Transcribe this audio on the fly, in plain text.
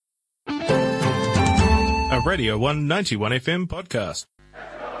a Radio 191 FM podcast.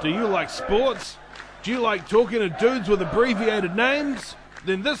 Do you like sports? Do you like talking to dudes with abbreviated names?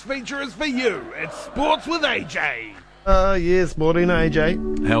 Then this feature is for you. It's Sports with AJ. Yes, morning,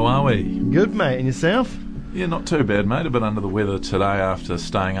 AJ. How are we? Good, mate. And yourself? Yeah, not too bad, mate. A bit under the weather today after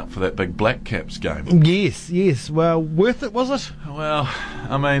staying up for that big Black Caps game. Yes. Well, worth it, was it? Well,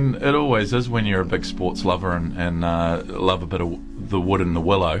 I mean, it always is when you're a big sports lover and love a bit of the wood and the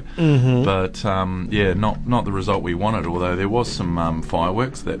willow. Mm-hmm. But, not the result we wanted, although there was some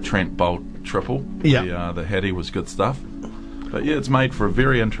fireworks, that Trent Bolt triple. Yeah. The Hattie was good stuff. But, yeah, it's made for a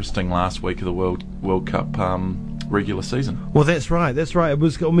very interesting last week of the World Cup regular season. Well, that's right. It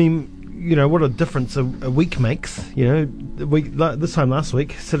was, what a difference a week makes. This time last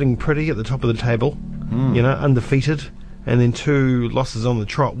week, sitting pretty at the top of the table, undefeated, and then 2 losses on the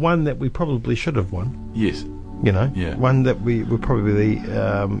trot. One that we probably should have won. Yes. Yeah. One that we were probably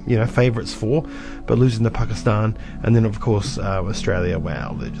the favourites for, but losing to Pakistan, and then of course Australia.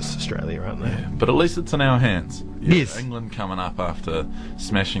 Wow, they're just Australia, aren't they? Yeah, but at least it's in our hands. Yes. England coming up after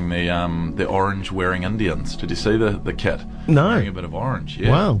smashing the orange-wearing Indians. Did you see the kit? No. Wearing a bit of orange. Yeah.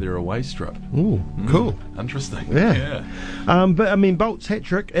 Wow. Their away strip. Ooh, cool. Interesting. Yeah. Bolt's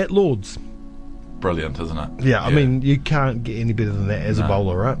hat-trick at Lords. Brilliant, isn't it? Yeah, I mean, you can't get any better than that as a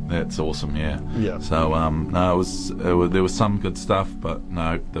bowler, right? That's awesome, yeah. Yeah. So, there was some good stuff, but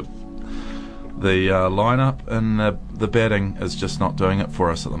no, the lineup and the batting is just not doing it for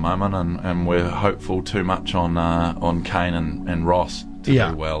us at the moment, and we're hopeful too much on Kane and Ross to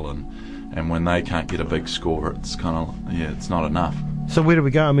do well, and when they can't get a big score, it's kind of it's not enough. So where do we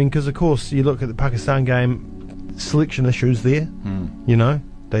go? I mean, because of course you look at the Pakistan game, selection issues there.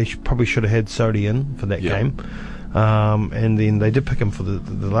 They probably should have had Sodhi in for that game, and then they did pick him for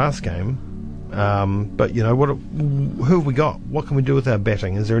the last game. But who have we got? What can we do with our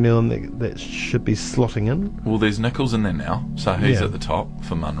batting? Is there anyone that should be slotting in? Well, there's Nichols in there now, so he's at the top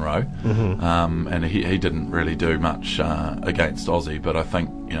for Munro, and he didn't really do much against Aussie, but I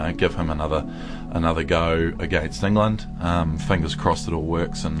think give him another go against England. Fingers crossed it all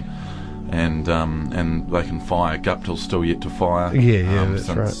works and they can fire. Guptill's still yet to fire. That's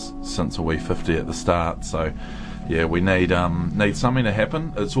right. Since a wee 50 at the start. So, we need something to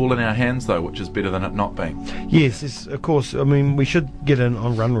happen. It's all in our hands though, which is better than it not being. Yes, of course. I mean, we should get in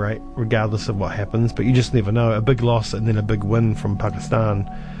on run rate regardless of what happens, but you just never know. A big loss and then a big win from Pakistan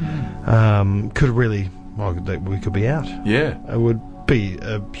could really. Well, we could be out. Yeah, it would be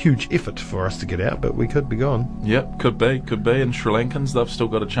a huge effort for us to get out, but we could be gone. Yep, could be. And Sri Lankans, they've still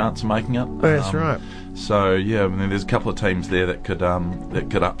got a chance of making it. That's right. So there's a couple of teams there that could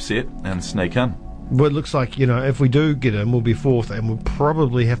upset and sneak in. Well, it looks like if we do get in, we'll be 4th, and we'll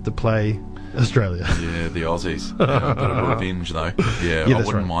probably have to play Australia. Yeah, the Aussies. A bit of revenge though. Yeah, I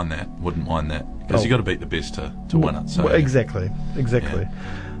wouldn't mind that because you got to beat the best to win it. So exactly.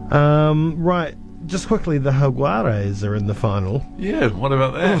 Right. Just quickly, the Jaguares are in the final. Yeah, what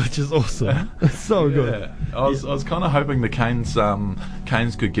about that? Which is awesome. It's so good. I was kind of hoping the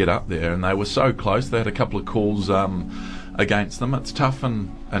Canes could get up there, and they were so close. They had a couple of calls against them. It's tough in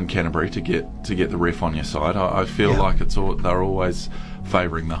Canterbury to get the ref on your side. I feel like they're always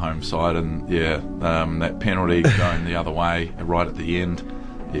favouring the home side, and that penalty going the other way right at the end.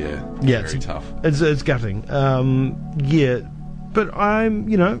 Very tough. It's gutting. But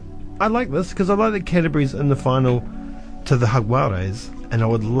I like this because I like that Canterbury's in the final to the Jaguares, and I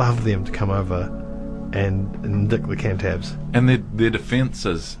would love them to come over and dick the Cantabs. And their defence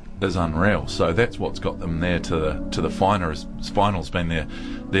is unreal, so that's what's got them there to the finals been their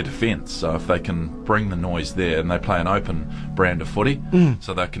defence. So if they can bring the noise there, and they play an open brand of footy,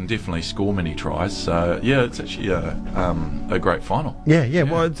 so they can definitely score many tries. So it's actually a great final. Yeah.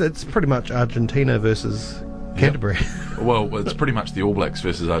 Well, it's pretty much Argentina versus Canterbury. Well, it's pretty much the All Blacks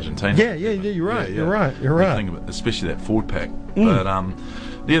versus Argentina. Yeah, you're right. You're right. Think of it, especially that forward pack. But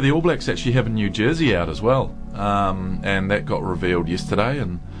the All Blacks actually have a new jersey out as well, and that got revealed yesterday.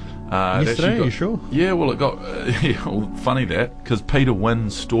 And yesterday, are you sure? Yeah, well, it got funny that because Peter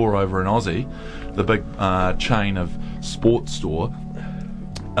Wynn's store over in Aussie, the big chain of sports store,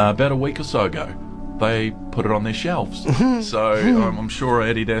 about a week or so ago, they put it on their shelves. So I'm sure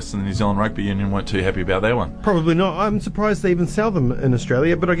Adidas and the New Zealand Rugby Union weren't too happy about that one. Probably not. I'm surprised they even sell them in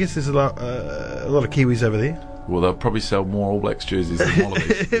Australia, but I guess there's a lot of Kiwis over there. Well, they'll probably sell more All Blacks jerseys than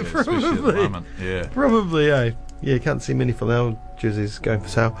Wallabies. Probably. Especially at the moment. Yeah. Probably, eh? Yeah, can't see many Flanell jerseys going for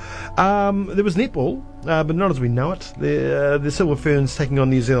sale. There was netball, but not as we know it. The Silver Ferns taking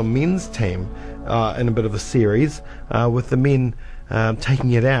on New Zealand men's team in a bit of a series, with the men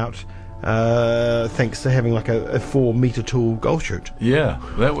taking it out thanks to having like a 4 metre tall goal shoot. Yeah,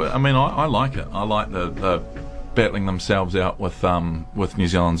 I like it. I like the battling themselves out with New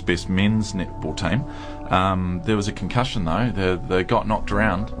Zealand's best men's netball team. There was a concussion though. They got knocked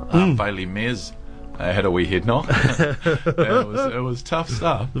around. Bailey Mears had a wee head knock. It was tough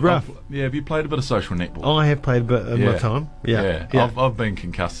stuff. Rough. Have you played a bit of social netball? I have played a bit in my time. Yeah. I've been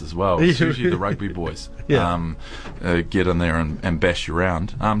concussed as well. It's usually the rugby boys get in there and bash you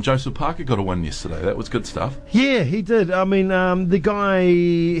around. Joseph Parker got a win yesterday. That was good stuff. Yeah, he did. I mean, the guy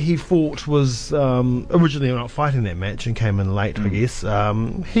he fought was originally not fighting that match and came in late, I guess.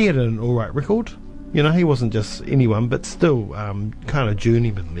 He had an alright record. You know, he wasn't just anyone, but still kind of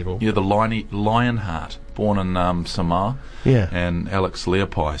journeyman level. Yeah, the Lionheart, born in Samoa, and Alex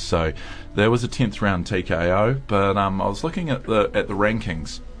Leopai. So there was a 10th round TKO, but I was looking at the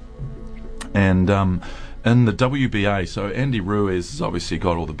rankings, and in the WBA, so Andy Ruiz has obviously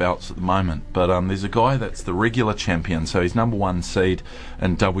got all the belts at the moment, but there's a guy that's the regular champion, so he's number 1 seed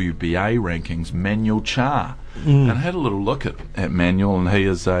in WBA rankings, Manuel Char. And I had a little look at Manuel, and he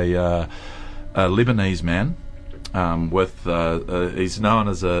is a Lebanese man, he's known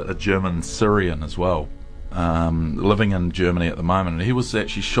as a German Syrian as well, living in Germany at the moment. And he was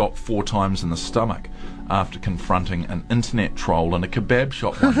actually shot 4 times in the stomach after confronting an internet troll in a kebab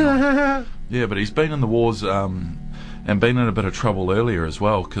shop one night. Yeah, but he's been in the wars and been in a bit of trouble earlier as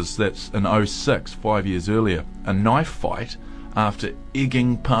well, because that's in 2006, 5 years earlier, a knife fight after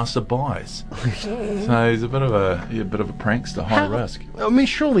egging passerbys. So he's a bit of a prankster, high risk. I mean,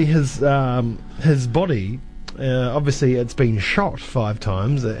 surely his body, obviously it's been shot 5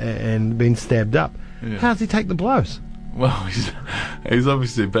 times and been stabbed up. Yeah. How does he take the blows? Well, he's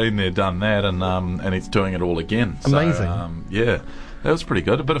obviously been there, done that, and he's doing it all again. Amazing. So, that was pretty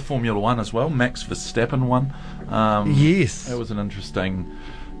good. A bit of Formula 1 as well. Max Verstappen won. Yes. That was an interesting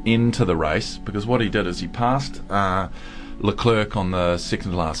end to the race, because what he did is he passed Leclerc on the second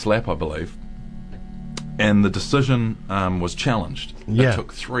to last lap, I believe, and the decision was challenged. Yeah. It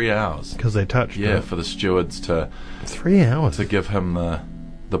took 3 hours because they touched. Yeah, for the stewards to 3 hours to give him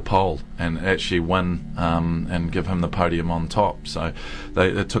the pole and actually win and give him the podium on top. So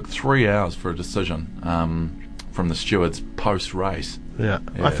it took 3 hours for a decision from the stewards post race. Yeah,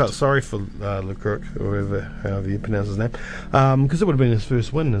 I felt sorry for Leclerc, or however you pronounce his name, because it would have been his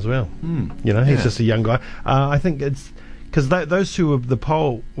first win as well. You know, he's just a young guy. I think it's because those two of the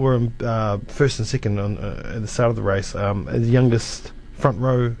pole were in, first and second at the start of the race, the youngest front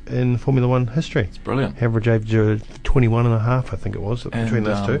row in Formula 1 history. It's brilliant. Average age of 21 and a half, I think it was, between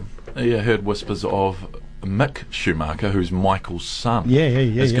those two. Yeah, I heard whispers of Mick Schumacher, who's Michael's son,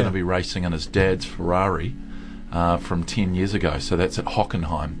 is going to be racing in his dad's Ferrari from 10 years ago. So that's at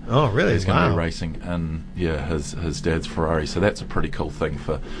Hockenheim. Oh, really? He's going to be racing in his dad's Ferrari. So that's a pretty cool thing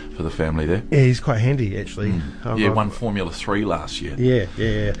for the family there. Yeah, he's quite handy, actually. Won Formula 3 last year.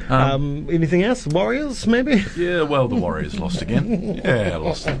 Yeah. Anything else? Warriors, maybe? Yeah, well, the Warriors lost again. Yeah,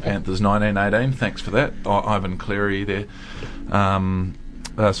 lost to the Panthers 19-18. Thanks for that. Ivan Cleary there.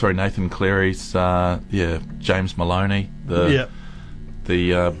 Nathan Cleary's, James Maloney.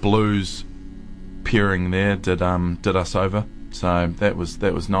 The Blues pairing there did us over, so that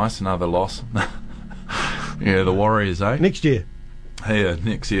was nice. Another loss. Yeah, the Warriors, next year. Yeah,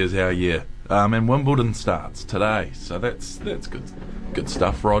 next year's our year. And Wimbledon starts today, so that's good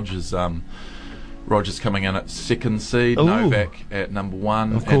stuff. Rogers coming in at second seed. Ooh. Novak at number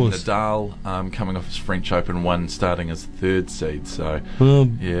 1, of course. And Nadal coming off his French Open win, starting as third seed. So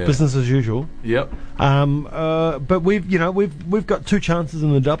business as usual. Yep. But we've got 2 chances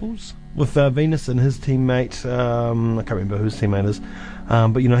in the doubles with Venus and his teammate. I can't remember who his teammate is,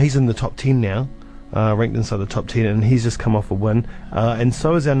 but he's in the top 10 now, ranked inside the top 10, and he's just come off a win. And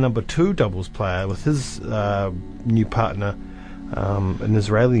so is our number 2 doubles player with his new partner, an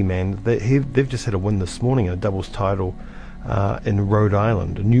Israeli man. They've just had a win this morning, a doubles title in Rhode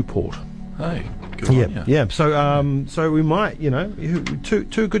Island, in Newport. Hey, good on you. Yeah. So we might,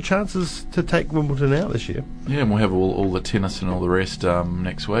 two good chances to take Wimbledon out this year. Yeah, and we'll have all the tennis and all the rest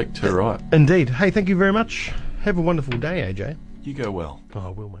next week too, right? Indeed. Hey, thank you very much. Have a wonderful day, AJ. You go well. Oh, I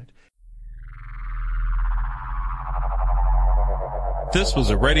will, mate. This was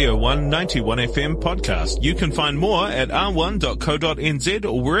a Radio 1 91 FM podcast. You can find more at r1.co.nz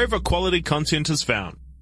or wherever quality content is found.